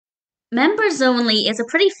Members Only is a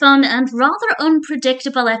pretty fun and rather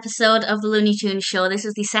unpredictable episode of the Looney Tunes show. This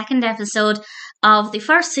is the second episode of the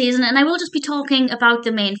first season, and I will just be talking about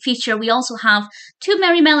the main feature. We also have two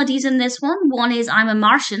merry melodies in this one. One is I'm a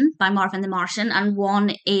Martian by Marvin the Martian, and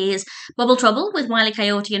one is Bubble Trouble with Wile E.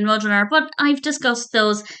 Coyote and Roadrunner, but I've discussed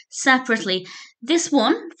those separately. This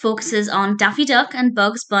one focuses on Daffy Duck and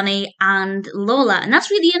Bugs Bunny and Lola, and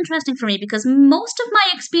that's really interesting for me because most of my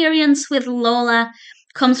experience with Lola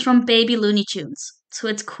comes from Baby Looney Tunes. So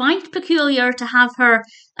it's quite peculiar to have her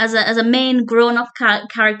as a main grown-up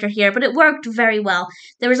character here, but it worked very well.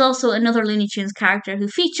 There is also another Looney Tunes character who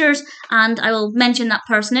features, and I will mention that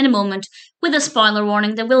person in a moment with a spoiler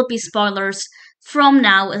warning. There will be spoilers from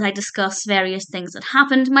now as I discuss various things that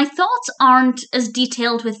happened. My thoughts aren't as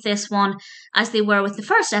detailed with this one as they were with the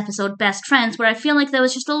first episode, Best Friends, where I feel like there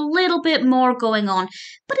was just a little bit more going on,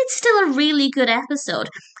 but it's still a really good episode.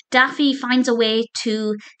 Daffy finds a way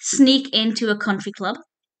to sneak into a country club,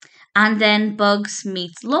 and then Bugs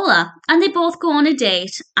meets Lola, and they both go on a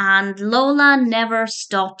date, and Lola never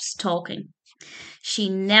stops talking. She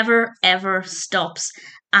never ever stops,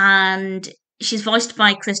 and she's voiced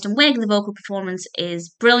by Kristen Wiig. The vocal performance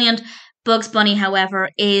is brilliant. Bugs Bunny, however,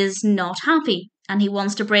 is not happy, and he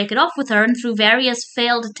wants to break it off with her, and through various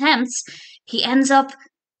failed attempts, he ends up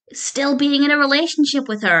still being in a relationship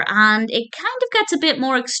with her, and it kind of gets a bit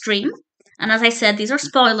more extreme. And as I said, these are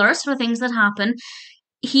spoilers for things that happen.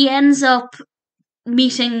 He ends up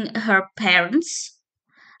meeting her parents,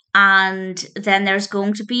 and then there's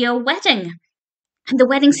going to be a wedding. And the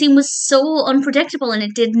wedding scene was so unpredictable, and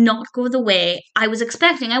it did not go the way I was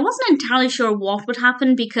expecting. I wasn't entirely sure what would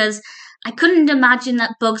happen because I couldn't imagine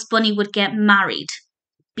that Bugs Bunny would get married,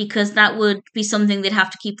 because that would be something they'd have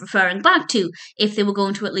to keep referring back to if they were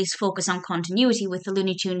going to at least focus on continuity with the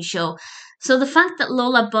Looney Tunes show. So the fact that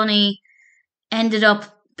Lola Bunny ended up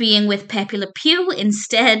being with PeLe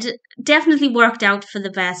instead definitely worked out for the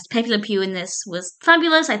best. PeLe in this was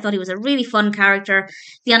fabulous. I thought he was a really fun character.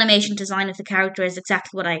 The animation design of the character is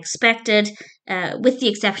exactly what I expected, with the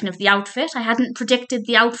exception of the outfit. I hadn't predicted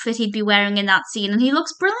the outfit he'd be wearing in that scene, and he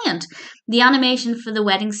looks brilliant. The animation for the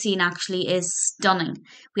wedding scene actually is stunning.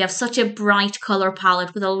 We have such a bright colour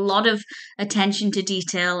palette with a lot of attention to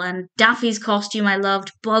detail, and Daffy's costume I loved.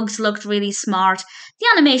 Bugs looked really smart. The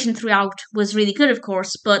animation throughout was really good, of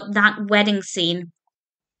course, but that wedding scene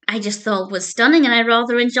I just thought was stunning, and I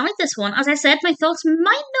rather enjoyed this one. As I said, my thoughts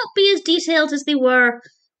might not be as detailed as they were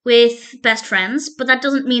with Best Friends, but that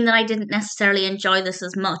doesn't mean that I didn't necessarily enjoy this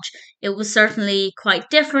as much. It was certainly quite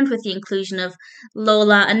different with the inclusion of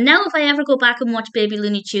Lola, and now if I ever go back and watch Baby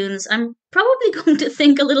Looney Tunes, I'm probably going to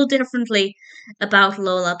think a little differently about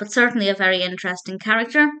Lola, but certainly a very interesting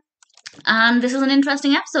character. And this is an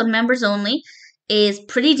interesting episode. Members Only is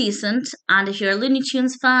pretty decent, and if you're a Looney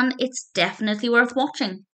Tunes fan, it's definitely worth watching.